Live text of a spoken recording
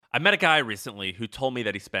I met a guy recently who told me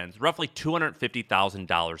that he spends roughly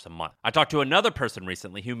 $250,000 a month. I talked to another person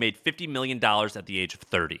recently who made $50 million at the age of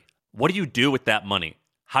 30. What do you do with that money?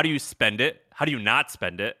 How do you spend it? How do you not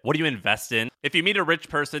spend it? What do you invest in? If you meet a rich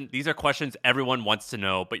person, these are questions everyone wants to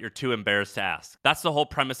know, but you're too embarrassed to ask. That's the whole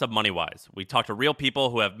premise of MoneyWise. We talk to real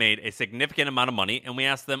people who have made a significant amount of money, and we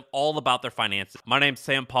ask them all about their finances. My name's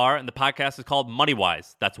Sam Parr, and the podcast is called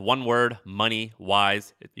MoneyWise. That's one word,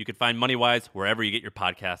 MoneyWise. You can find MoneyWise wherever you get your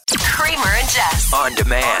podcasts. Kramer and Jess. On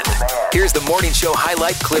demand. Here's the morning show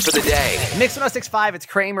highlight clip of the day. Mix 1065, it's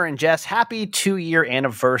Kramer and Jess. Happy 2-year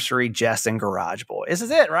anniversary, Jess and Garage Boy. This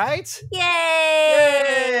is it, right? Yay!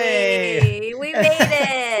 We made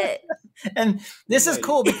it. And this is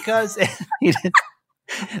cool because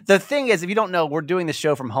the thing is, if you don't know, we're doing the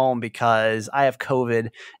show from home because I have COVID.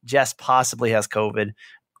 Jess possibly has COVID.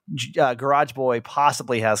 Garage Boy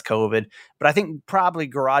possibly has COVID, but I think probably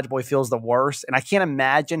Garage Boy feels the worst. And I can't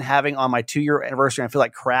imagine having on my 2-year anniversary, I feel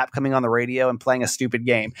like crap coming on the radio and playing a stupid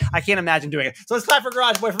game. I can't imagine doing it. So let's clap for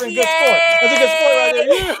Garage Boy for being a good sport. That's a good sport right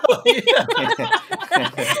there.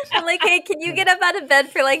 I'm like, hey, can you get up out of bed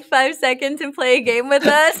for like 5 seconds and play a game with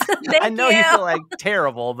us? I know you feel like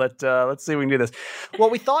terrible, but let's see if we can do this. Well,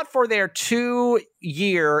 we thought for their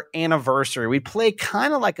 2-year anniversary, we'd play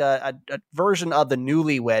kind of like a version of the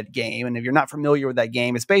Newlywed Game. And if you're not familiar with that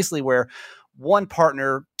game, it's basically where one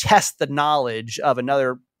partner tests the knowledge of the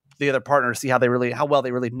other partner to see how well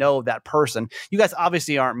they really know that person. You guys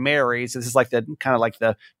obviously aren't married, so this is like the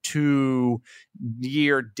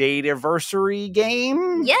 2-year date anniversary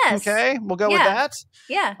game. Yes. Okay, we'll go with that.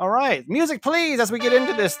 Yeah. All right, music, please. As we get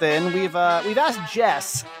into this, then we've asked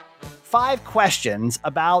Jess 5 questions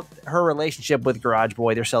about her relationship with Garage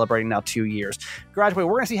Boy. They're celebrating now 2 years. Garage Boy,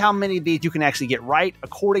 we're going to see how many of these you can actually get right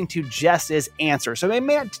according to Jess's answer. So it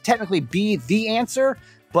may not technically be the answer,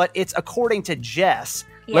 but it's according to Jess.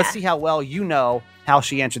 Yeah. Let's see how well you know how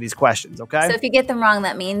she answered these questions, okay? So if you get them wrong,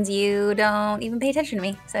 that means you don't even pay attention to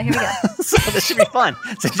me. So here we go. So this should be fun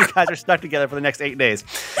since you guys are stuck together for the next 8 days.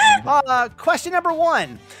 Question number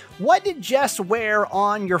 1. What did Jess wear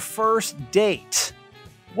on your first date?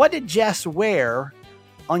 What did Jess wear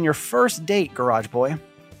on your first date, Garage Boy?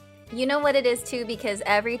 You know what it is, too, because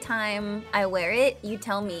every time I wear it, you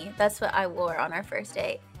tell me that's what I wore on our first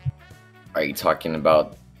date. Are you talking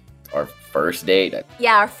about our first date?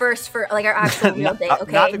 Yeah, our actual real date,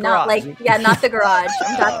 okay? Not the garage. Not the garage.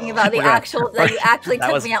 I'm talking about the actual, that you actually That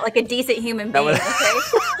took was- me out like a decent human being, okay?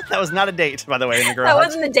 That was not a date, by the way, in the garage. That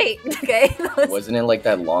wasn't a date, okay? Wasn't it like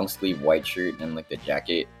that long sleeve white shirt and like the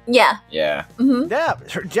jacket? Yeah. Yeah. Mm-hmm. Yeah,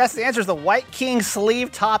 Jess answers the White King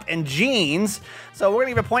sleeve top and jeans. So we're going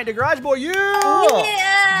to give a point to Garage Boy.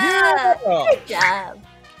 Yeah! Good job.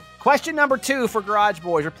 Question number 2 for Garage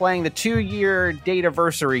Boys. You're playing the 2-year date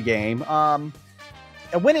anniversary game.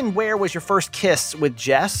 When and where was your first kiss with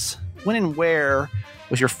Jess? When and where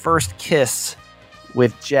was your first kiss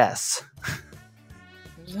with Jess?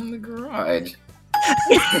 It was in the garage.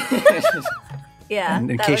 Yeah.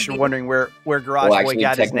 And in that case would you're be- wondering where Garage Boy Actually,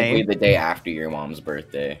 got his technically name. the day after your mom's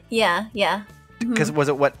birthday. Yeah. Because was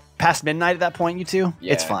it past midnight at that point, you two?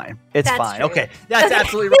 Yeah. It's fine. It's That's fine. true. Okay. That's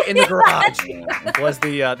absolutely right. In the garage Yeah. was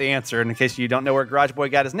the answer. And in case you don't know where Garage Boy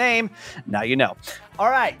got his name, now you know. All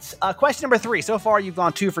right. Question number 3. So far, you've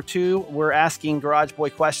gone 2 for 2. We're asking Garage Boy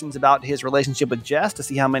questions about his relationship with Jess to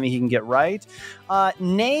see how many he can get right.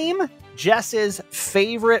 Name Jess's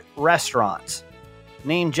favorite restaurant.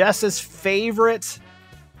 Name Jess's favorite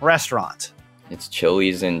restaurant. It's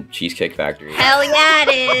Chili's and Cheesecake Factory. Hell yeah, it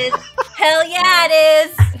is. Hell yeah, it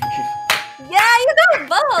is. Yeah, you got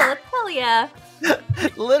both. Hell yeah.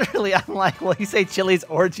 Literally, I'm like, well, you say Chili's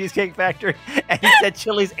or Cheesecake Factory, and he said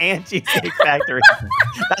Chili's and Cheesecake Factory.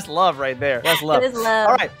 That's love right there. That's love. It is love.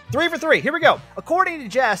 All right, 3 for 3. Here we go. According to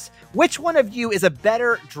Jess, which one of you is a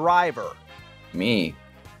better driver? Me.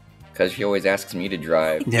 Because she always asks me to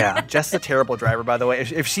drive. Yeah, Jess is a terrible driver, by the way.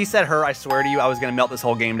 If she said her, I swear to you, I was going to melt this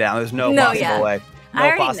whole game down. There's no possible way. I No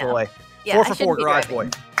already possible know. way. Yeah, 4 I for 4, shouldn't be Garage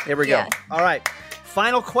driving. Boy. Here we Yeah. go. All right,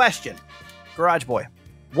 final question. Garage Boy,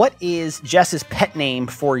 what is Jess's pet name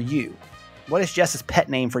for you? What is Jess's pet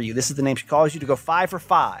name for you? This is the name she calls you to go 5 for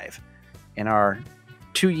 5 in our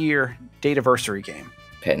 2-year date anniversary game.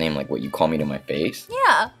 Pet name, like what you call me to my face?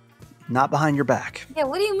 Yeah. Not behind your back. Yeah,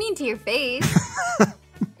 what do you mean to your face?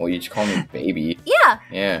 Well, you just call me baby. Yeah.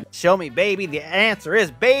 Yeah. Show me, baby. The answer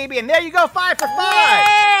is baby. And there you go, 5 for 5.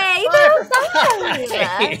 Yay! You 5 got for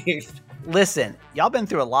 5. Listen, y'all been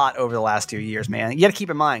through a lot over the last 2 years, man. You got to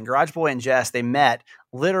keep in mind, Garage Boy and Jess, they met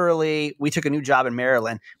literally. We took a new job in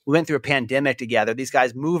Maryland. We went through a pandemic together. These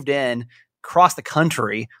guys moved in across the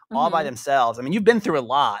country all by themselves. I mean, you've been through a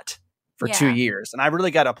lot for 2 Yeah. years. And I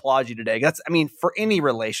really got to applaud you today. For any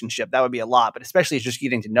relationship, that would be a lot, but especially just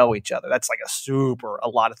getting to know each other. That's like a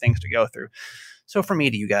lot of things to go through. So for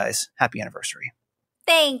me to you guys, happy anniversary.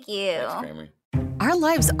 Thank you. Thanks, Kramer. Our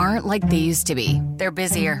lives aren't like they used to be. They're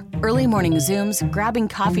busier. Early morning Zooms, grabbing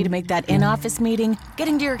coffee to make that in-office meeting,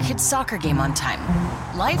 getting to your kid's soccer game on time.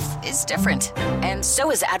 Life is different, and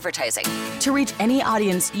so is advertising. To reach any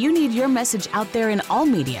audience, you need your message out there in all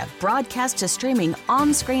media, broadcast to streaming,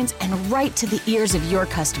 on screens, and right to the ears of your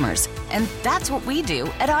customers. And that's what we do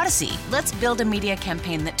at Odyssey. Let's build a media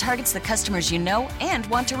campaign that targets the customers you know and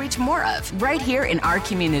want to reach more of. Right here in our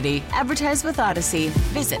community. Advertise with Odyssey.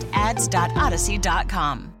 Visit ads.odyssey.com.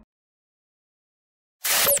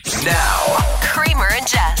 Now, Kramer and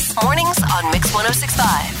Jess. Mornings on Mix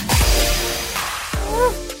 106.5.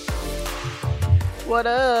 What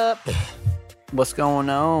up? What's going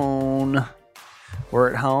on? We're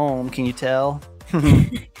at home. Can you tell?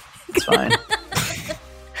 It's fine.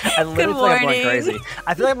 I literally feel like I'm going crazy.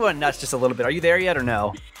 I feel like I'm going nuts just a little bit. Are you there yet or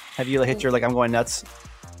no? Have you hit your I'm going nuts,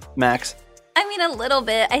 Max? I mean, a little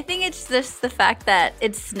bit. I think it's just the fact that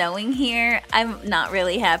it's snowing here. I'm not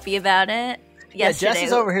really happy about it. Yesterday, Jess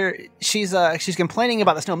is over here. She's complaining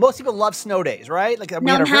about the snow. Most people love snow days, right?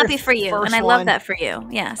 No, I'm happy for you, and I love that for you.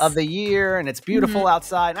 Yes, of the year, and it's beautiful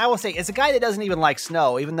outside. And I will say, as a guy that doesn't even like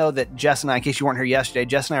snow, even though that Jess and I, in case you weren't here yesterday,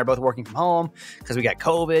 Jess and I are both working from home because we got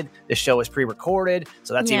COVID. This show is pre-recorded,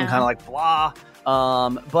 so that's even kind of like blah.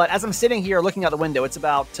 But as I'm sitting here looking out the window, it's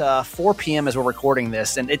about 4 p.m. as we're recording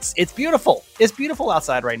this, and it's beautiful. It's beautiful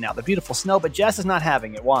outside right now, the beautiful snow, but Jess is not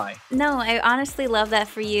having it. Why? No, I honestly love that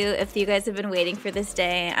for you. If you guys have been waiting for this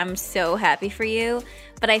day, I'm so happy for you.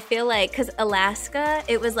 But I feel like, because Alaska,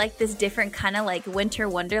 it was like this different kind of like winter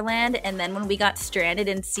wonderland, and then when we got stranded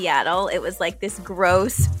in Seattle, it was like this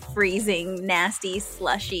gross, freezing, nasty,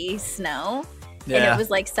 slushy snow. Yeah. And it was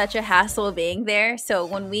like such a hassle being there. So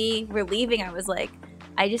when we were leaving, I was like,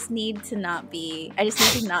 I just need to not see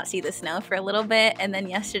the snow for a little bit. And then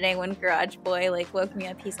yesterday when Garage Boy woke me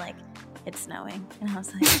up, he's like, it's snowing. And I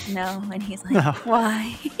was like, no. And he's like, no.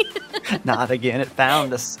 Why? Not again. It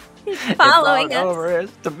found us. Following us over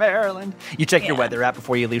to Maryland. You check your weather app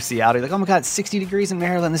before you leave Seattle. You're like, oh my God, it's 60 degrees in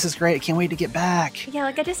Maryland. This is great. I can't wait to get back. Yeah,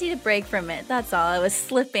 I just need a break from it. That's all. I was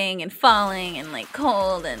slipping and falling and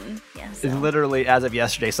cold and So. Literally, as of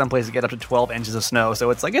yesterday, some places get up to 12 inches of snow.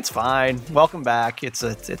 So it's it's fine. Welcome back. It's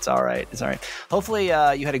all right. It's all right. Hopefully,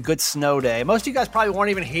 you had a good snow day. Most of you guys probably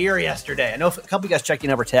weren't even here yesterday. I know a couple of you guys checked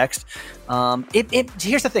in over text.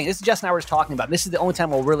 Here's the thing. This is Jess and I were just talking about. This is the only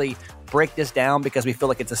time we'll really break this down because we feel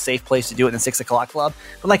like it's a safe place to do it in the 6 o'clock club.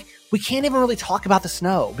 But we can't even really talk about the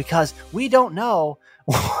snow because we don't know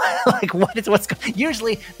what's going.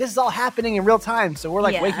 Usually this is all happening in real time, so we're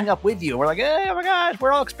waking up with you and we're like, hey, oh my gosh,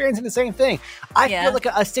 we're all experiencing the same thing. I feel like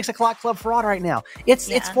a 6 o'clock club fraud right now.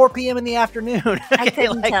 It's 4 p.m. in the afternoon. Okay? I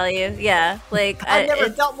couldn't tell you. I've never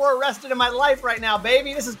felt more rested in my life right now,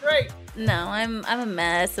 baby. This is great. No, I'm a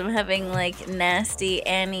mess. I'm having nasty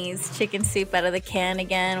Annie's chicken soup out of the can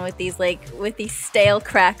again with these stale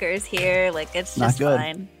crackers here. It's just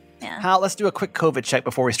fine. Yeah. Let's do a quick COVID check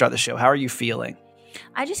before we start the show. How are you feeling?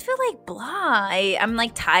 I just feel blah. I'm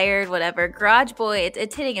tired, whatever. Garage Boy,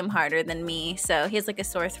 it's hitting him harder than me. So he has a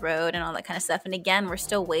sore throat and all that kind of stuff. And again, we're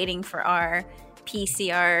still waiting for our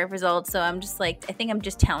PCR results. So I'm just I think I'm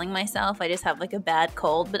just telling myself I just have a bad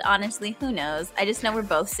cold. But honestly, who knows? I just know we're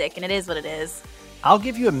both sick and it is what it is. I'll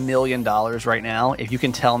give you $1 million right now if you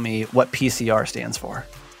can tell me what PCR stands for.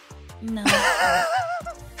 No.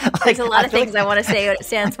 There's a lot of things I want to say what it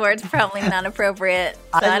stands for. It's probably not appropriate.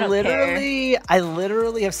 So I don't care. I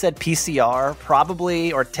literally have said PCR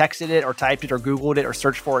probably, or texted it, or typed it, or Googled it, or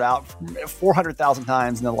searched for it out 400,000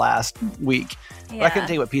 times in the last week. Yeah. But I couldn't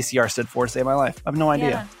tell you what PCR stood for to save my life. I have no idea.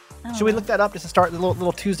 Yeah. Should we look that up just to start the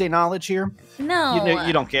little Tuesday knowledge here? No.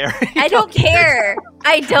 You don't care. I don't care.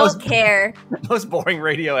 I don't care. Most boring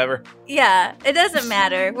radio ever. Yeah, it doesn't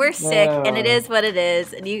matter. We're sick, and it is what it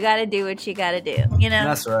is, and you got to do what you got to do,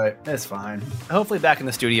 That's right. That's fine. Hopefully back in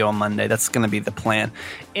the studio on Monday. That's going to be the plan.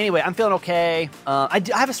 Anyway, I'm feeling okay. I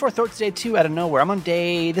have a sore throat today, too, out of nowhere.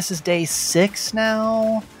 This is day 6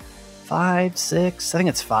 now. 5, 6, I think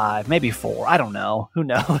it's 5, maybe 4. I don't know. Who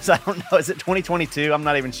knows? I don't know. Is it 2022? I'm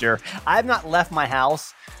not even sure. I have not left my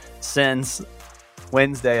house since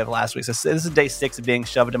Wednesday of last week. So this is day 6 of being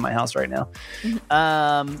shoved in my house right now.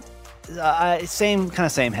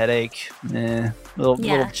 Same headache.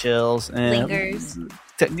 Little chills. Lingers.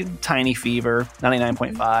 Tiny fever.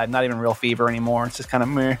 99.5. Not even real fever anymore. It's just kind of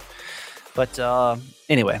meh. But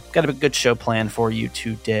anyway, got a good show planned for you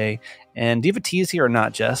today. And do you have a tease here or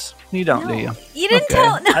not, Jess? You don't, do you? You didn't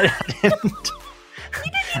tell. No. I didn't.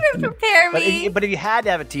 didn't even prepare me. But if you had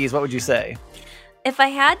to have a tease, what would you say? If I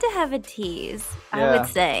had to have a tease, I would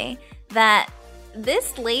say that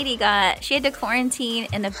this lady she had to quarantine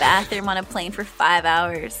in a bathroom on a plane for 5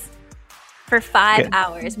 hours. For 5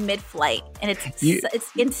 hours mid-flight. And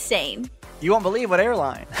it's insane. You won't believe what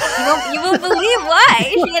airline. You won't believe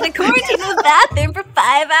why. She had to quarantine in the bathroom for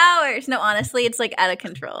 5 hours. No, honestly, it's like out of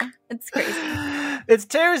control. It's crazy. It's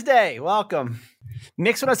Tuesday. Welcome.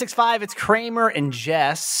 Mix 1065, it's Kramer and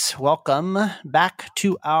Jess. Welcome back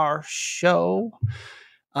to our show.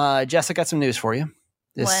 Jess, I got some news for you.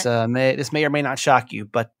 This may or may not shock you,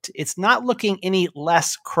 but it's not looking any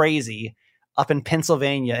less crazy up in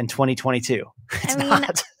Pennsylvania in 2022. It's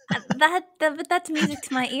not. That's music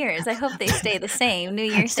to my ears. I hope they stay the same. New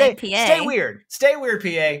Year's Stay PA. Stay weird, PA. Stay weird,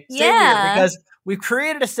 because we've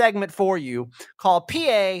created a segment for you called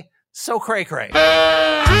PA So Cray Cray.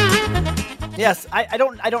 Yes, I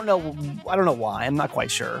don't know why. I'm not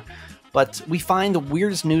quite sure. But we find the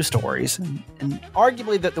weirdest news stories, and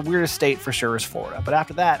arguably the weirdest state for sure is Florida. But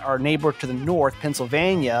after that, our neighbor to the north,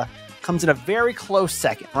 Pennsylvania, comes in a very close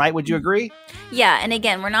second, right? Would you agree? Yeah, and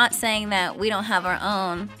again, we're not saying that we don't have our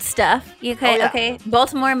own stuff. Okay, Oh, yeah. okay.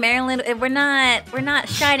 Baltimore, Maryland, we're not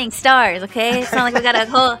shining stars. Okay, it's not like we got a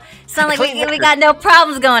whole. It's not like we got no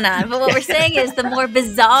problems going on. But what we're saying is the more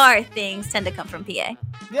bizarre things tend to come from PA.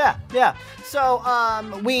 Yeah. So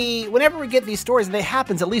whenever we get these stories, and they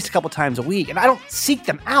happens at least a couple times a week, and I don't seek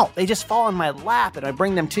them out. They just fall in my lap, and I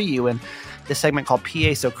bring them to you in this segment called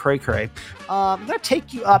PA So Cray Cray. I'm going to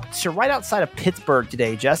take you up to right outside of Pittsburgh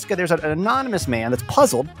today, Jessica. There's an anonymous man that's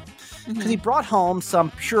puzzled because he brought home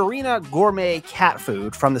some Purina gourmet cat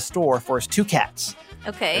food from the store for his two cats.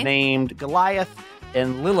 Okay. They're named Goliath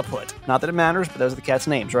and Lilliput. Not that it matters, but those are the cats'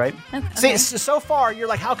 names, right? Okay. See, so far, you're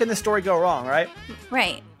like, how can this story go wrong, right?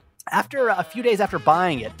 Right. After a few days after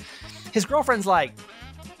buying it, his girlfriend's like,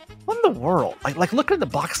 what in the world? Like looking at the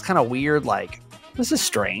box kind of weird, like, this is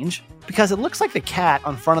strange. Because it looks like the cat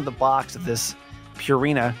on front of the box of this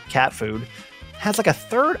Purina cat food has like a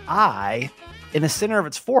third eye in the center of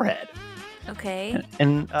its forehead. Okay.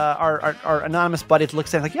 And our anonymous buddy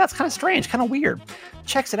looks at it like, yeah, it's kind of strange, kind of weird.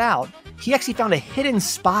 Checks it out. He actually found a hidden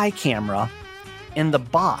spy camera in the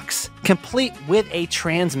box, complete with a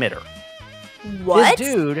transmitter. What? This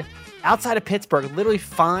dude outside of Pittsburgh literally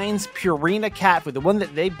finds Purina cat food, the one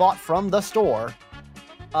that they bought from the store,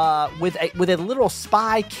 with a little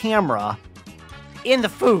spy camera in the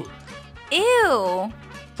food. Ew.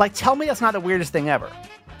 Like, tell me that's not the weirdest thing ever.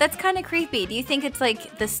 That's kind of creepy. Do you think it's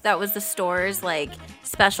like that was the store's like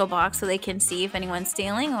special box so they can see if anyone's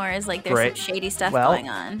stealing, or is like there's some shady stuff going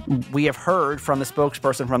on? We have heard from the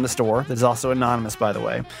spokesperson from the store that is also anonymous, by the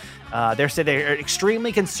way. They said they're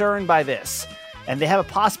extremely concerned by this, and they have a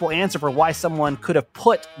possible answer for why someone could have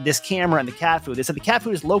put this camera in the cat food. They said the cat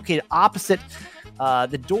food is located opposite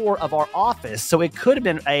the door of our office, so it could have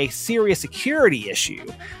been a serious security issue.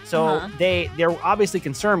 So they're obviously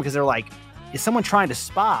concerned because they're like, is someone trying to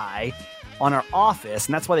spy on our office?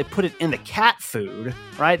 And that's why they put it in the cat food,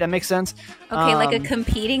 right? That makes sense. Okay, like a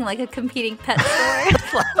competing pet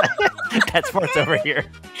store. PetSmart's over here.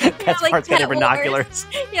 PetSmart's got their binoculars.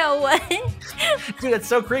 Yeah, what? Dude, that's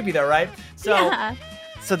so creepy though, right?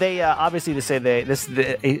 So they obviously this is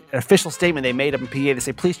the official statement they made up in PA. They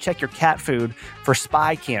say, please check your cat food for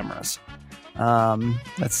spy cameras.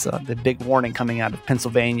 That's the big warning coming out of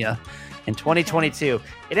Pennsylvania in 2022.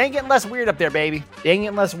 It ain't getting less weird up there, baby. It ain't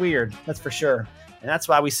getting less weird. That's for sure. And that's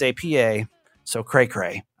why we say PA So Cray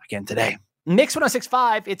Cray again today. Mix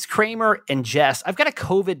 1065, it's Kramer and Jess. I've got a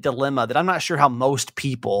COVID dilemma that I'm not sure how most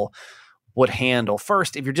people would handle.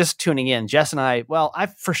 First, if you're just tuning in, Jess and I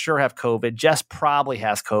for sure have COVID. Jess probably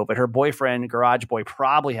has COVID. Her boyfriend, Garage Boy,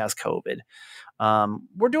 probably has COVID.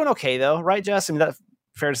 We're doing okay though, right, Jess? I mean, that's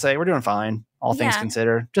fair to say. We're doing fine, all things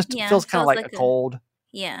considered. Just feels kind of like a cold.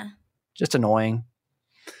 Yeah. Just annoying.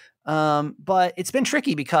 But it's been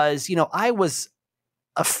tricky because, I was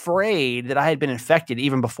afraid that I had been infected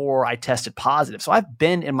even before I tested positive. So I've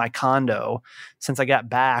been in my condo since I got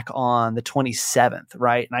back on the 27th,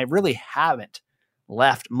 right? And I really haven't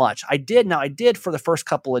left much. I did for the first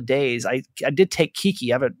couple of days. I did take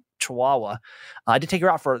Kiki. I have a Chihuahua. I did take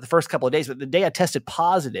her out for the first couple of days, but the day I tested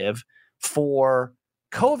positive for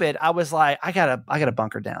COVID, I was like, I gotta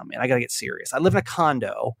bunker down, man. I gotta get serious. I live in a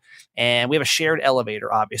condo and we have a shared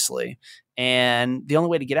elevator, obviously. And the only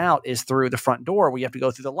way to get out is through the front door where you have to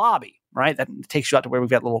go through the lobby, right? That takes you out to where we've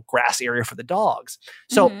got a little grass area for the dogs.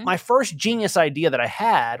 So my first genius idea that I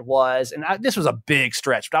had was, and this was a big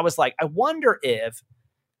stretch, but I was like, I wonder if,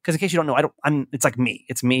 because in case you don't know, it's like me.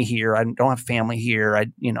 It's me here. I don't have family here. I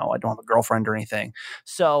don't have a girlfriend or anything.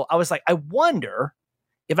 So I was like, I wonder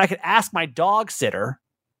if I could ask my dog sitter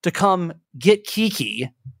to come get Kiki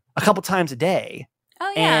a couple times a day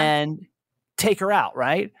and take her out,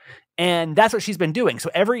 right? And that's what she's been doing. So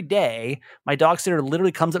every day, my dog sitter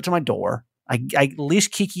literally comes up to my door. I leash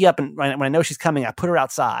Kiki up, and when I know she's coming, I put her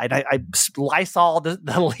outside. I Lysol the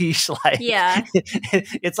leash.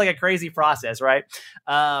 It's like a crazy process, right?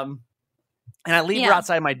 And I leave her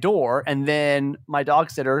outside my door, and then my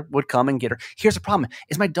dog sitter would come and get her. Here's the problem: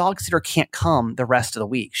 is my dog sitter can't come the rest of the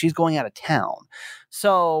week. She's going out of town.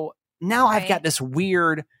 So now I've got this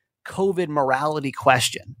weird COVID morality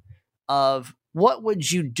question of what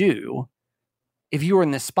would you do if you were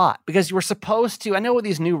in this spot? Because you were supposed to, I know with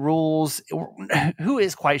these new rules, who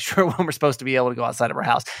is quite sure when we're supposed to be able to go outside of our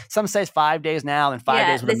house? Some say it's 5 days now and 5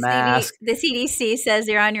 days with a mask. The CDC says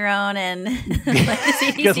you're on your own, and the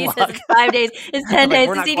CDC says it's 5 days, it's 10 days.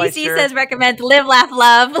 The CDC says recommends live, laugh,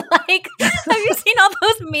 love. Like, have you seen all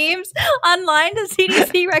those memes online? The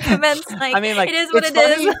CDC recommends, it is what it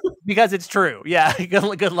is. Because it's true. Yeah.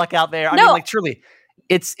 Good luck out there. I mean, like, truly,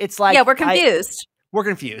 it's like. Yeah, we're confused. We're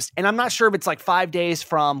confused. And I'm not sure if it's like 5 days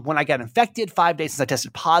from when I got infected, 5 days since I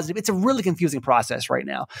tested positive. It's a really confusing process right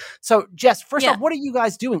now. So, Jess, first off, what are you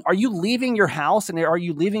guys doing? Are you leaving your house and are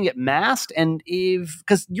you leaving it masked? And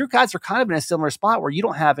because you guys are kind of in a similar spot where you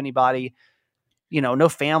don't have anybody, no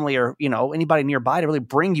family or, anybody nearby to really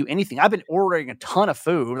bring you anything. I've been ordering a ton of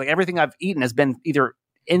food. Like everything I've eaten has been either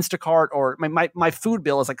Instacart or my food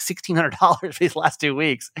bill is like $1,600 for these last 2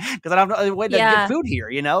 weeks because I don't know a way to get food here.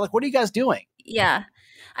 Like, what are you guys doing? Yeah.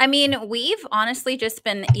 I mean, we've honestly just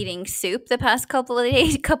been eating soup the past couple of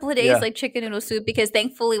days, like chicken noodle soup, because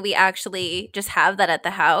thankfully we actually just have that at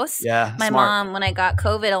the house. Yeah. My mom, when I got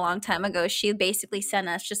COVID a long time ago, she basically sent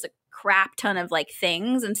us just a crap ton of like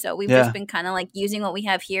things. And so we've just been kind of like using what we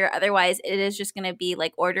have here. Otherwise it is just going to be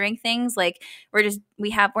like ordering things. Like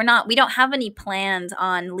we don't have any plans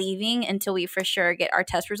on leaving until we for sure get our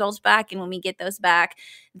test results back. And when we get those back,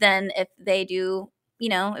 then if they do,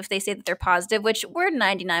 if they say that they're positive, which we're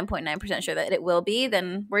 99.9% sure that it will be,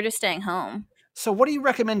 then we're just staying home. So what do you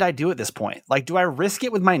recommend I do at this point? Like, do I risk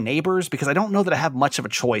it with my neighbors? Because I don't know that I have much of a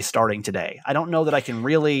choice starting today. I don't know that I can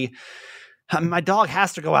really – my dog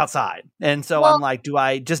has to go outside. And so I'm like, do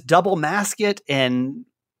I just double mask it and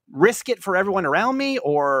risk it for everyone around me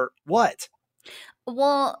or what?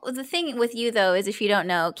 Well, the thing with you, though, is if you don't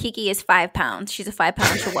know, Kiki is 5 pounds. She's a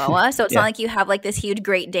 5-pound Chihuahua. So it's not like you have like this huge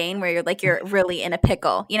Great Dane where you're really in a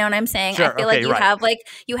pickle. You know what I'm saying? Sure, I feel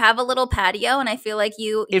you have a little patio, and I feel like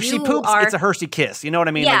if she poops, it's a Hershey kiss. You know what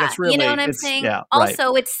I mean? Yeah, like it's really, you know what I'm saying? Yeah,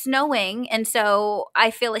 also, it's snowing, and so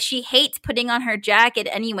I feel like she hates putting on her jacket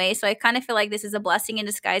anyway. So I kind of feel like this is a blessing in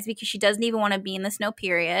disguise because she doesn't even want to be in the snow,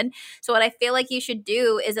 period. So what I feel like you should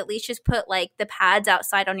do is at least just put like the pads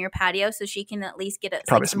outside on your patio so she can at least get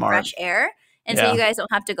some fresh air, and so you guys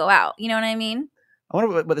don't have to go out. You know what I mean? I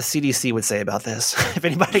wonder what the CDC would say about this. If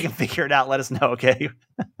anybody can figure it out, let us know, okay?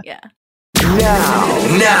 Yeah.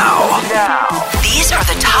 Now. These are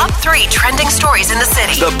the top 3 trending stories in the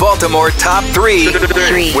city. The Baltimore Top 3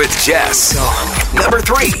 with Jess. Number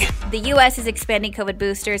 3. The U.S. is expanding COVID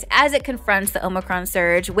boosters as it confronts the Omicron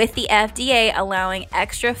surge, with the FDA allowing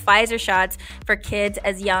extra Pfizer shots for kids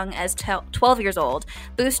as young as 12 years old.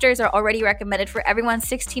 Boosters are already recommended for everyone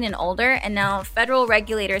 16 and older, and now federal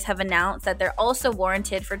regulators have announced that they're also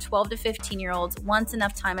warranted for 12 to 15-year-olds once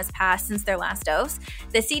enough time has passed since their last dose.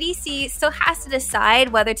 The CDC still has to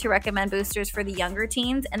decide whether to recommend boosters for the younger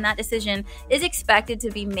teens, and that decision is expected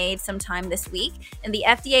to be made sometime this week. And the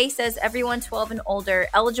FDA says everyone 12 and older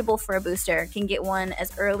eligible for a booster can get one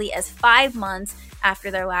as early as 5 months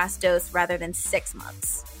after their last dose rather than 6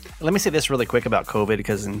 months. Let me say this really quick about COVID,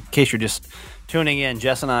 because in case you're just tuning in,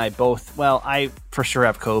 Jess and I both, I for sure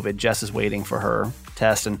have COVID. Jess is waiting for her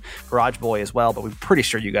test, and Garage Boy as well, but we're pretty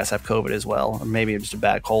sure you guys have COVID as well, or maybe just a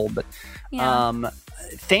bad cold. But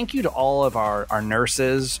thank you to all of our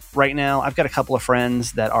nurses right now. I've got a couple of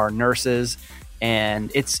friends that are nurses,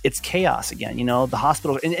 and it's chaos again. The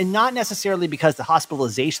hospital, and not necessarily because the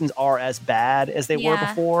hospitalizations are as bad as they were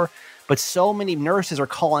before, but so many nurses are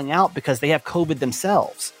calling out because they have COVID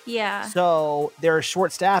themselves. Yeah. So they're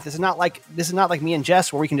short staffed. This is not like me and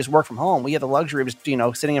Jess where we can just work from home. We have the luxury of just,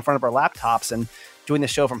 sitting in front of our laptops and doing the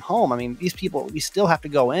show from home. I mean, these people, we still have to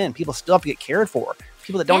go in. People still have to get cared for.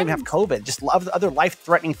 People that don't even have COVID, just love other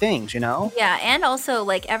life-threatening things, Yeah, and also,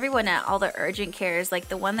 like, everyone at all the urgent cares, like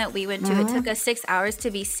the one that we went to, it took us 6 hours to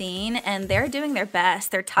be seen, and they're doing their best.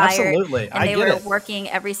 They're tired. Absolutely. And they were working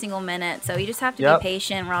every single minute. So you just have to be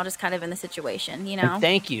patient. We're all just kind of in the situation, And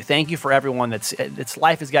thank you for everyone its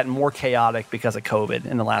life has gotten more chaotic because of COVID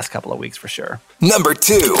in the last couple of weeks, for sure. Number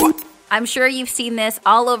 2. I'm sure you've seen this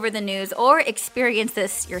all over the news or experienced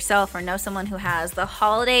this yourself or know someone who has. The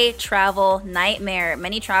holiday travel nightmare.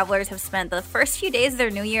 Many travelers have spent the first few days of their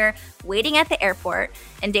new year waiting at the airport,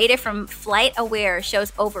 and data from FlightAware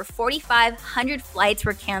shows over 4,500 flights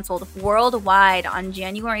were canceled worldwide on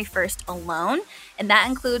January 1st alone. And that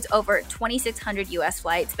includes over 2,600 U.S.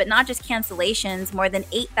 flights, but not just cancellations. More than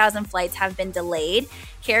 8,000 flights have been delayed.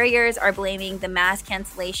 Carriers are blaming the mass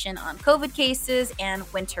cancellation on COVID cases and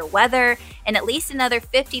winter weather, and at least another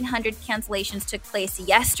 1,500 cancellations took place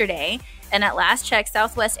yesterday. And at last check,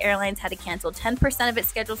 Southwest Airlines had to cancel 10% of its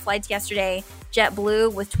scheduled flights yesterday,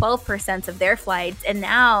 JetBlue with 12% of their flights, and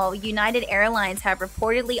now United Airlines have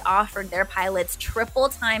reportedly offered their pilots triple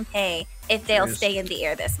time pay if they'll stay in the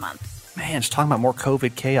air this month. Man, just talking about more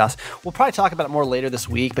COVID chaos. We'll probably talk about it more later this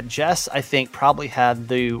week, but Jess, I think, probably had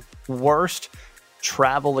the worst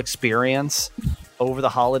travel experience over the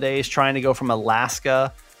holidays, trying to go from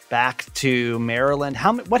Alaska back to Maryland.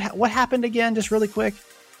 What happened again, just really quick?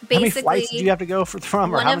 Basically, how many flights did you have to go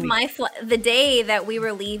from? The day that we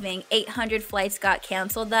were leaving, 800 flights got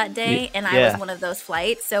canceled that day, and I was one of those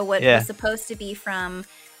flights. So what was supposed to be from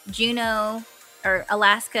Juneau or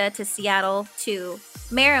Alaska to Seattle to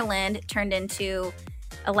Maryland turned into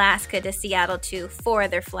Alaska to Seattle to 4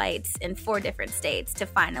 other flights in 4 different states to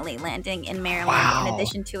finally landing in Maryland, in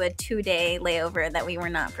addition to a 2-day layover that we were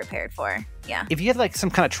not prepared for. Yeah. If you have like some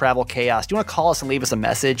kind of travel chaos, do you want to call us and leave us a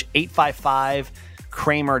message? 855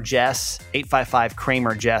 Kramer Jess, 855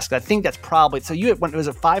 Kramer Jess. I think that's probably, so was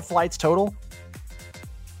it 5 flights total?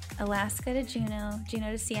 Alaska to Juneau,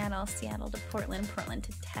 Juneau to Seattle, Seattle to Portland, Portland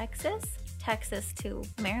to Texas, Texas to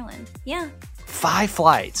Maryland. Yeah. 5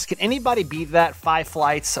 flights. Can anybody beat that? 5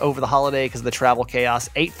 flights over the holiday because of the travel chaos.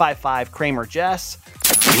 855 Kramer Jess.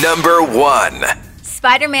 Number 1.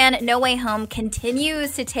 Spider-Man No Way Home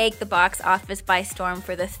continues to take the box office by storm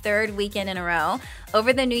for the 3rd weekend in a row.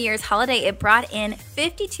 Over the New Year's holiday, it brought in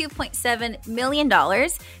 $52.7 million,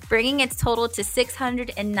 bringing its total to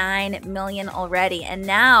 $609 million already. And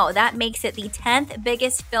now that makes it the 10th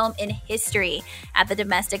biggest film in history at the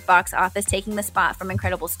domestic box office, taking the spot from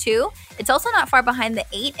Incredibles 2. It's also not far behind the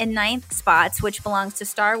 8th and 9th spots, which belongs to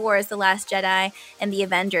Star Wars, The Last Jedi, and The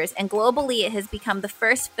Avengers. And globally, it has become the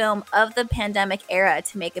first film of the pandemic era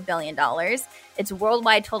to make $1 billion. Its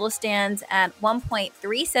worldwide total stands at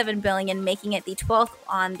 $1.37 billion, making it the 12th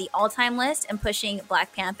on the all-time list and pushing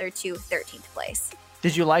Black Panther to 13th place.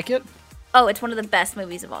 Did you like it? Oh, it's one of the best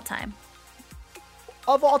movies of all time.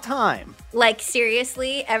 Of all time? Like,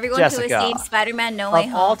 seriously, everyone Jessica, who has seen Spider-Man No Way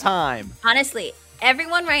Home. Of all time. Honestly,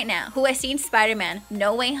 everyone right now who has seen Spider-Man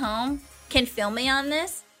No Way Home can film me on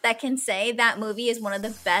this. That can say that movie is one of the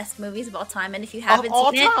best movies of all time. And if you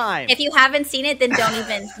haven't seen it, then don't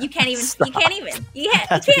even. You can't even. Stop. You can't even.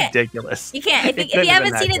 That's you can't. ridiculous. You can't. If you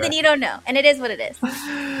haven't seen it, then you don't know. And it is what it is.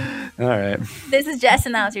 All right. This is Jess,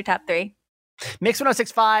 and that was your top 3. Mix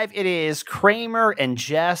 1065, it is Kramer and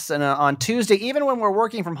Jess. And on Tuesday, even when we're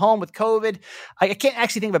working from home with COVID, I can't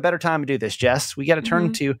actually think of a better time to do this, Jess. We got to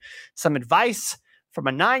turn to some advice from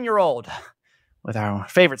a 9-year-old with our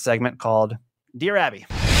favorite segment called Dear Abby.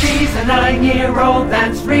 She's a 9-year-old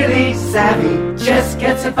that's really savvy. Jess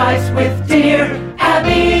gets advice with Dear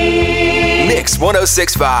Abby. Mix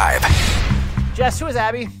 1065. Jess, who is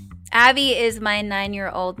Abby? Abby is my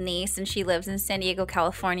 9-year-old niece, and she lives in San Diego,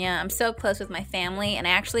 California. I'm so close with my family, and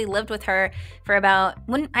I actually lived with her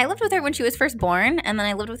when she was first born, and then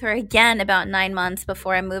I lived with her again about 9 months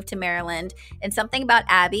before I moved to Maryland. And something about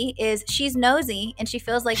Abby is she's nosy, and she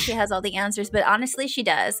feels like she has all the answers, but honestly, she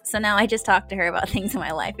does. So now I just talk to her about things in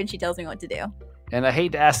my life, and she tells me what to do. And I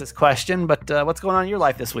hate to ask this question, but what's going on in your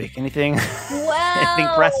life this week? Anything? Well,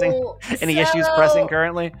 anything pressing? Any issues pressing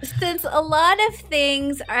currently? Since a lot of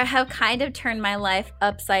things have kind of turned my life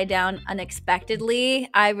upside down unexpectedly,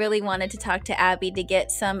 I really wanted to talk to Abby to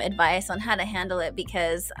get some advice on how to handle it,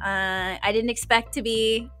 because I didn't expect to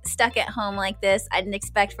be stuck at home like this. I didn't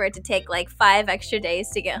expect for it to take like 5 extra days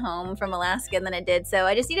to get home from Alaska, and then it did. So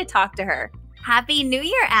I just need to talk to her. Happy New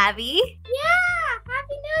Year, Abby. Yeah,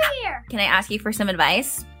 Happy New Year. Can I ask you for some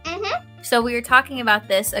advice? Mm-hmm. So we were talking about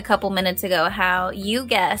this a couple minutes ago, how you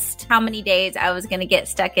guessed how many days I was going to get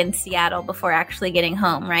stuck in Seattle before actually getting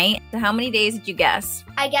home, right? So how many days did you guess?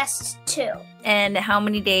 I guessed 2. And how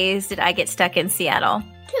many days did I get stuck in Seattle?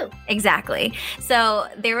 2. Exactly. So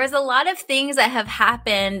there was a lot of things that have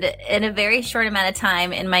happened in a very short amount of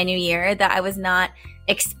time in my new year that I was not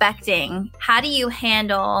expecting. How do you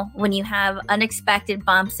handle when you have unexpected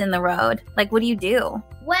bumps in the road? Like, what do you do?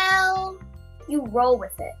 Well, you roll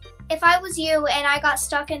with it. If I was you and I got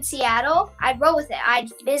stuck in Seattle, I'd roll with it. I'd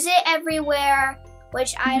visit everywhere.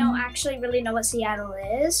 which I don't actually really know what Seattle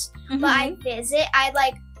is, but I visit. I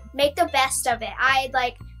like make the best of it. I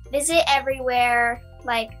like visit everywhere.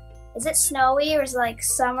 Like, is it snowy or is it like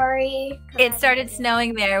summery? It started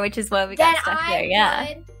snowing there, which is why we got stuck there.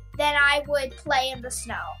 Yeah. Then I would play in the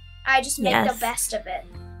snow. I just make the best of it.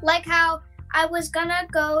 Like how I was gonna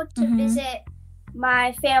go to visit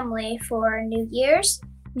my family for New Year's.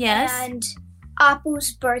 Yes. And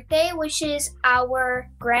Apu's birthday, which is our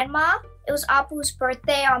grandma. It was Apu's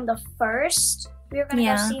birthday on the 1st. We were gonna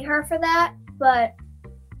go see her for that, but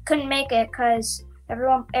couldn't make it because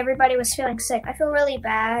everybody was feeling sick. I feel really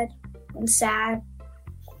bad and sad,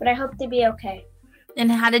 but I hope to be okay. And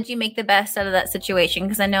how did you make the best out of that situation?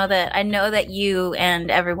 Because I know that you and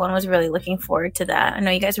everyone was really looking forward to that. I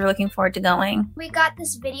know you guys were looking forward to going. We got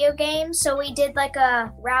this video game, so we did like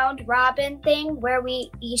a round robin thing where we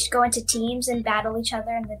each go into teams and battle each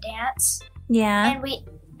other in the dance. Yeah.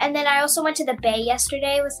 And then I also went to the bay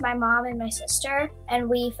yesterday with my mom and my sister, and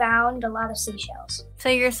we found a lot of seashells. So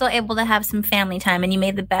you're still able to have some family time, and you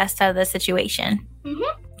made the best out of the situation.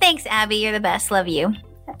 Thanks, Abby. You're the best. Love you.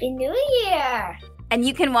 Happy New Year. And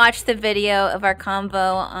you can watch the video of our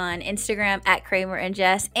convo on Instagram at Kramer and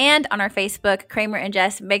Jess and on our Facebook, Kramer and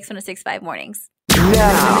Jess Mix 1065 Mornings.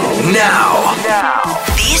 Now.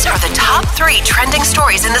 These are the top 3 trending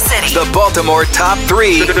stories in the city. The Baltimore Top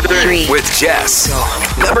 3 with Jess.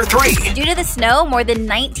 Number 3. Due to the snow, more than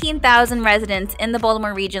 19,000 residents in the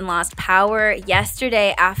Baltimore region lost power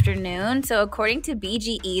yesterday afternoon. So according to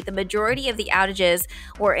BGE, the majority of the outages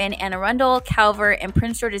were in Anne Arundel, Calvert, and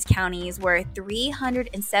Prince George's counties, where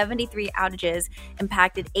 373 outages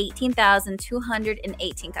impacted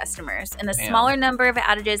 18,218 customers. And a smaller number of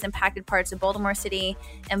outages impacted parts of Baltimore City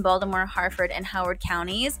and Baltimore, Harford, and Howard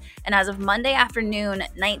counties. And as of Monday afternoon,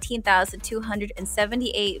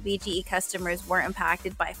 19,278 BGE customers were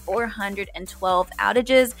impacted by 412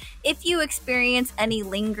 outages. If you experience any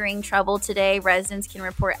lingering trouble today, residents can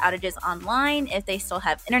report outages online if they still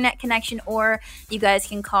have internet connection, or you guys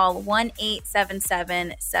can call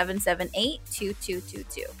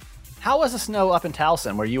 1-877-778-2222. How was the snow up in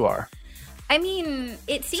Towson where you are? I mean,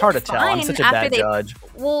 it seems hard to tell. I'm such a bad judge.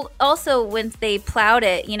 Well, also when they plowed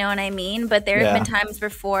it, you know what I mean? But there have been times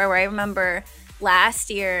before where I remember last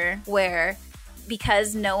year where,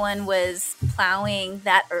 because no one was plowing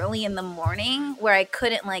that early in the morning, where I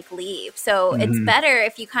couldn't like leave. So it's better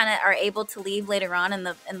if you kind of are able to leave later on, and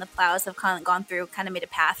the plows have kind of gone through, kind of made a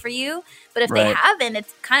path for you. But if they haven't,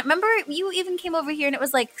 it's kind of, remember you even came over here and it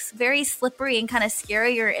was like very slippery and kind of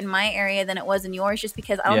scarier in my area than it was in yours, just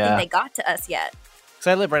because I don't think they got to us yet.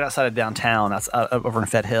 So I live right outside of downtown. That's over in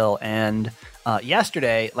Fed Hill, and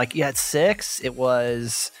yesterday, like at 6, it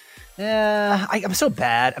was. I'm so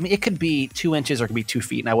bad. I mean, it could be 2 inches or it could be 2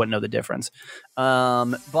 feet, and I wouldn't know the difference.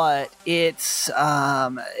 But it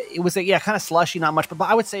was kind of slushy, not much. But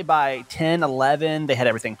I would say by 10, 11, they had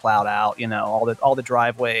everything plowed out. You know, all the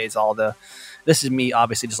driveways, This is me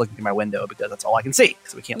obviously just looking through my window because that's all I can see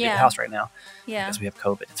because we can't leave the house right now. Yeah, because we have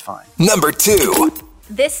COVID. It's fine. Number 2.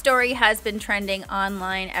 This story has been trending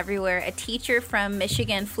online everywhere. A teacher from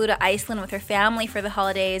Michigan flew to Iceland with her family for the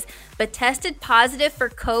holidays, but tested positive for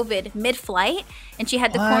COVID mid-flight, and she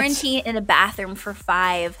had to quarantine in a bathroom for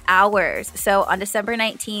 5 hours. So on December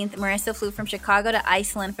 19th, Marissa flew from Chicago to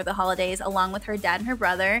Iceland for the holidays along with her dad and her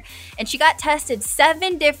brother, and she got tested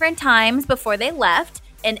 7 different times before they left.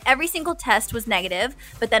 And every single test was negative,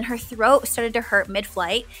 but then her throat started to hurt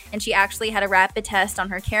mid-flight, and she actually had a rapid test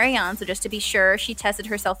on her carry-on. So just to be sure, she tested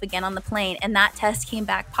herself again on the plane, and that test came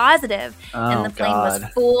back positive. And the plane was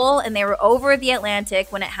full, and they were over the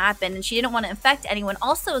Atlantic when it happened, and she didn't want to infect anyone,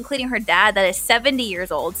 also including her dad that is 70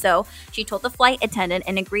 years old. So she told the flight attendant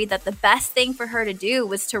and agreed that the best thing for her to do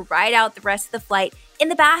was to ride out the rest of the flight in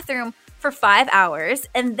the bathroom for 5 hours,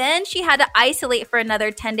 and then she had to isolate for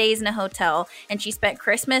another 10 days in a hotel, and she spent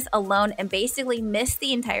Christmas alone and basically missed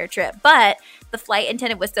the entire trip. But the flight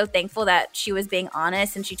attendant was so thankful that she was being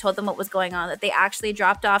honest, and she told them what was going on, that they actually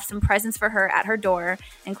dropped off some presents for her at her door,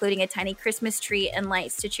 including a tiny Christmas tree and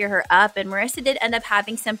lights to cheer her up. And Marissa did end up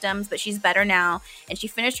having symptoms, but she's better now, and she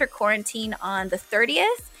finished her quarantine on the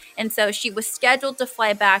 30th, and so she was scheduled to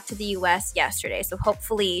fly back to the U.S. yesterday, so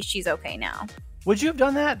hopefully she's okay now. Would you have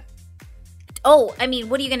done that? Oh, I mean,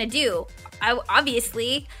 what are you going to do?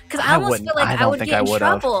 Obviously, because I almost feel like I would get in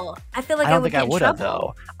trouble. I feel like I would get in trouble.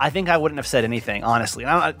 Though. I think I wouldn't have said anything, honestly.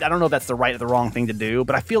 I don't know if that's the right or the wrong thing to do,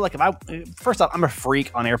 but I feel like first off, I'm a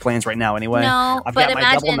freak on airplanes right now anyway. No, I've got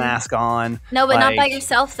my double mask on. No, but not by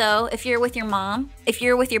yourself, though. If you're with your mom, if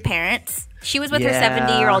you're with your parents. She was with her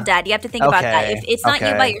 70-year-old dad. You have to think about that. If it's not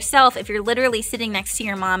you by yourself, if you're literally sitting next to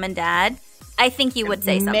your mom and dad, I think you would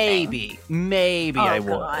say something. Maybe I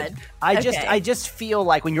would. God. I just feel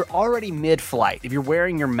like when you're already mid-flight, if you're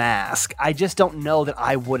wearing your mask, I just don't know that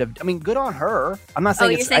I would have. I mean, good on her. I'm not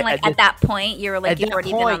saying. You're saying at that point you were like you've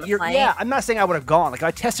already been on the flight. Yeah, I'm not saying I would have gone. Like if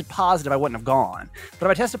I tested positive, I wouldn't have gone. But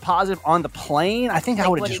if I tested positive on the plane, I think I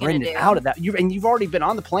would have just ridden it out of that. You've already been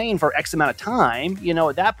on the plane for X amount of time. You know,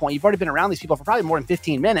 at that point, you've already been around these people for probably more than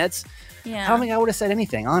 15 minutes. Yeah. I don't think I would have said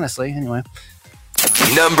anything, honestly. Anyway.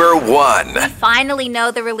 Number 1. We finally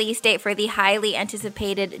know the release date for the highly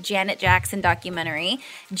anticipated Janet Jackson documentary.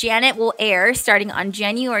 Janet will air starting on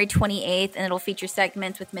January 28th, and it'll feature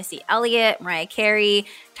segments with Missy Elliott, Mariah Carey,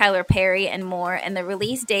 Tyler Perry, and more. And the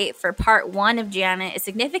release date for part 1 of Janet is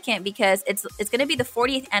significant because it's going to be the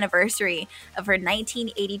 40th anniversary of her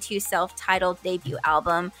 1982 self-titled debut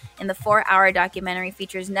album. And the 4-hour documentary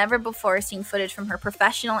features never-before-seen footage from her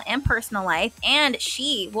professional and personal life. And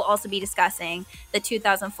she will also be discussing the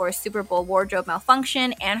 2004 Super Bowl wardrobe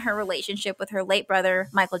malfunction and her relationship with her late brother,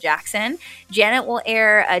 Michael Jackson. Janet will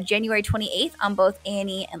air January 28th on both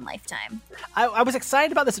A&E and Lifetime. I was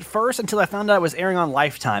excited about this at first until I found out it was airing on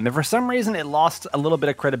Lifetime. And for some reason, it lost a little bit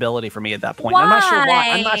of credibility for me at that point. Why? I'm not sure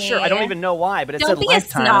why. I'm not sure. I don't even know why, but it said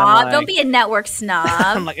Lifetime. Don't be a network snob.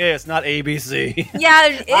 I'm like, it's not ABC.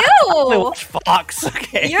 Yeah, ew. Fox.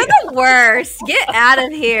 Okay. You're the worst. Get out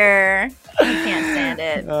of here. I can't stand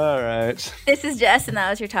it. All right. This is Jess, and that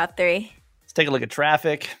was your top 3. Let's take a look at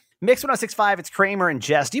traffic. Mix 106.5, it's Kramer and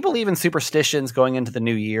Jess. Do you believe in superstitions going into the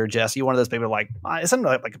new year, Jess? You one of those people like, something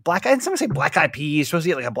like black eye? Someone say black eyed peas. You're supposed to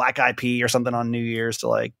get like a black eyed pea or something on New Year's to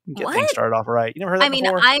like get things started off right. You never heard that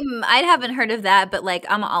before? I haven't heard of that, but like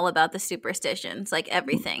I'm all about the superstitions, like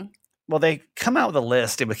everything. Well, they come out with a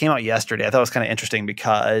list. It came out yesterday. I thought it was kind of interesting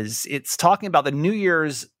because it's talking about the New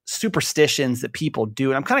Year's superstitions that people do.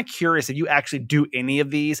 And I'm kind of curious if you actually do any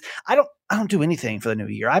of these. I don't do anything for the new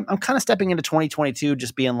year. I'm kind of stepping into 2022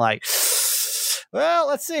 just being like, well,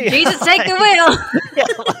 let's see. Jesus, take the wheel.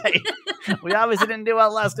 We obviously didn't do well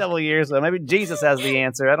the last couple of years, so maybe Jesus has the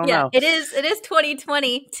answer. I don't know. It is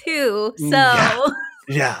 2022, so...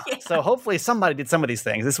 Yeah. So hopefully somebody did some of these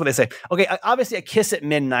things. This is what they say. Okay, obviously a kiss at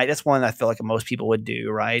midnight. That's one I feel like most people would do,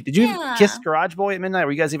 right? Did you kiss Garage Boy at midnight?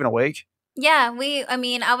 Were you guys even awake? Yeah,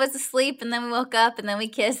 I was asleep and then we woke up and then we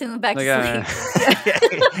kissed and went back to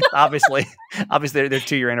sleep. Obviously their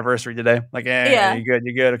 2-year anniversary today. Like, you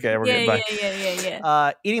good? Okay, we're good. Bye.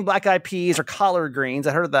 Yeah. Eating black eyed peas or collard greens.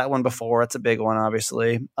 I heard of that one before. That's a big one,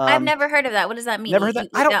 obviously. I've never heard of that. What does that mean? Never heard that?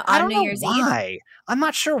 I don't know why. Eve? I'm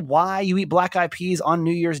not sure why you eat black eyed peas on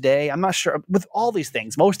New Year's Day. I'm not sure. With all these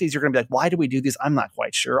things, most of these you're going to be like, why do we do these? I'm not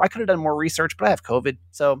quite sure. I could have done more research, but I have COVID.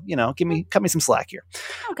 So, cut me some slack here.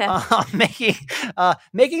 Okay.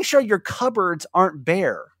 Making sure your cupboards aren't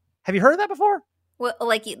bare. Have you heard of that before? Well,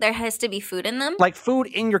 like there has to be food in them? Like food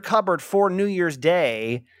in your cupboard for New Year's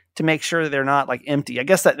Day to make sure that they're not like empty. I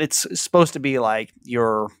guess that it's supposed to be like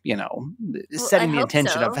you're, setting the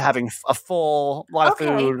intention of having a full lot of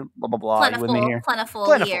food, blah, blah, blah. Plentiful, with me here.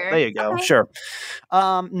 Plentiful year. There you go. Okay. Sure.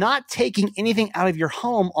 Not taking anything out of your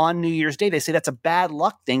home on New Year's Day. They say that's a bad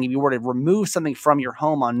luck thing if you were to remove something from your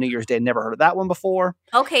home on New Year's Day. Never heard of that one before.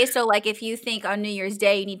 Okay, so like if you think on New Year's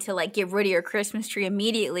Day you need to like get rid of your Christmas tree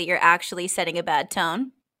immediately, you're actually setting a bad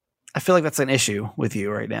tone. I feel like that's an issue with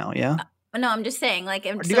you right now. Yeah. No, I'm just saying. Like, do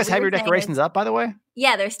you guys have your decorations up? By the way,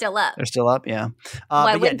 yeah, they're still up. They're still up. Yeah.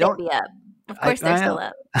 Why wouldn't they be up? Of course, they're still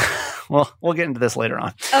up. Well, we'll get into this later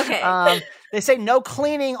on. Okay. They say no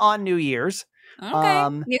cleaning on New Year's.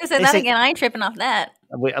 Okay. You can say that again. I ain't tripping off that.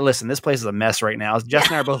 Listen, this place is a mess right now. Jess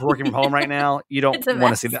and I are both working from home right now. You don't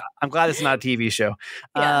want to see that. I'm glad it's not a TV show.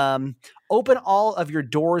 Yeah. Open all of your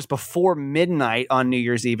doors before midnight on New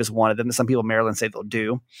Year's Eve is one of them that some people in Maryland say they'll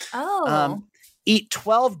do. Oh. Eat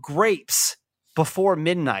 12 grapes before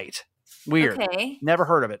midnight. Weird. Okay. Never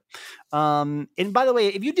heard of it. And by the way,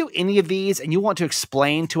 if you do any of these and you want to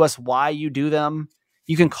explain to us why you do them,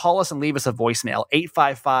 you can call us and leave us a voicemail,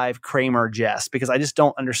 855-KRAMER-JESS, because I just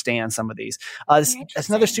don't understand some of these. That's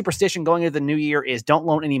another superstition going into the new year is don't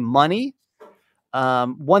loan any money.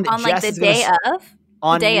 One that on Jess like the is day of?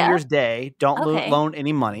 On New Year's Day, don't loan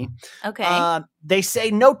any money. Okay. They say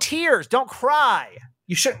no tears, don't cry.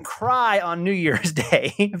 You shouldn't cry on New Year's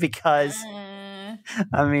Day because,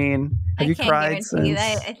 have you cried since?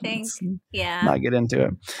 I think, Not get into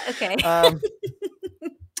it. Okay.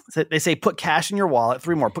 So they say put cash in your wallet.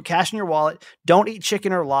 3 more. Put cash in your wallet. Don't eat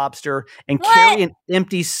chicken or lobster. And carry an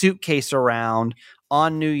empty suitcase around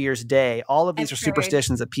on New Year's Day. All of these are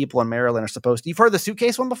superstitions that people in Maryland are supposed to. You've heard the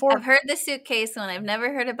suitcase one before? I've heard the suitcase one. I've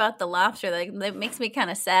never heard about the lobster. That makes me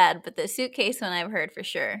kind of sad. But the suitcase one I've heard for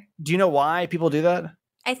sure. Do you know why people do that?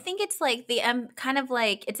 I think it's like the kind of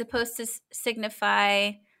like it's supposed to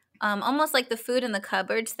signify almost like the food in the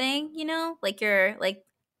cupboards thing, you know, like you're like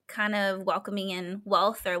kind of welcoming in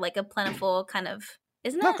wealth or like a plentiful kind of,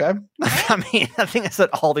 isn't it? Okay. I mean, I think that's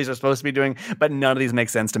what all these are supposed to be doing, but none of these make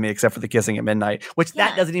sense to me except for the kissing at midnight, which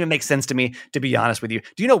that doesn't even make sense to me, to be honest with you.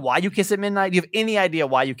 Do you know why you kiss at midnight? Do you have any idea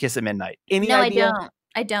why you kiss at midnight? Any idea?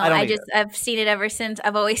 I don't. I've seen it ever since.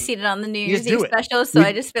 I've always seen it on the New Year's Eve special, so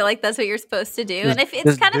I just feel like that's what you're supposed to do. And if it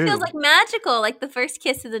kind of feels like magical, like the first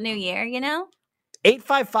kiss of the new year, you know?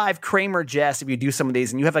 855 Kramer Jess, if you do some of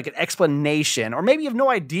these and you have like an explanation, or maybe you have no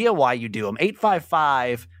idea why you do them.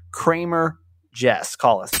 855 Kramer Jess.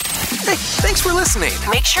 Call us. Hey, thanks for listening.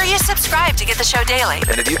 Make sure you subscribe to get the show daily.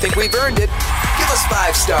 And if you think we've earned it, give us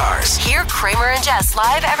 5 stars. Hear Kramer and Jess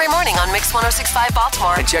live every morning on Mix 106.5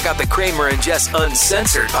 Baltimore. And check out the Kramer and Jess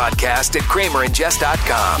Uncensored podcast at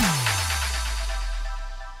kramerandjess.com.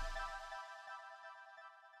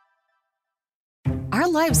 Our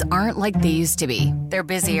lives aren't like they used to be. They're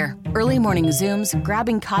busier. Early morning Zooms,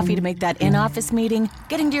 grabbing coffee to make that in-office meeting,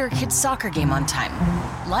 getting to your kid's soccer game on time.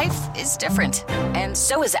 Life is different, and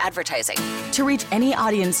so is advertising. To reach any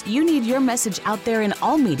audience, you need your message out there in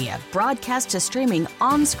all media, broadcast to streaming,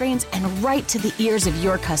 on screens, and right to the ears of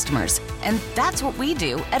your customers. And that's what we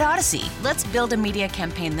do at Odyssey. Let's build a media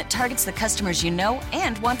campaign that targets the customers you know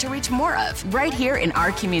and want to reach more of. Right here in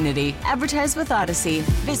our community. Advertise with Odyssey.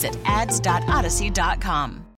 Visit ads.odyssey.com.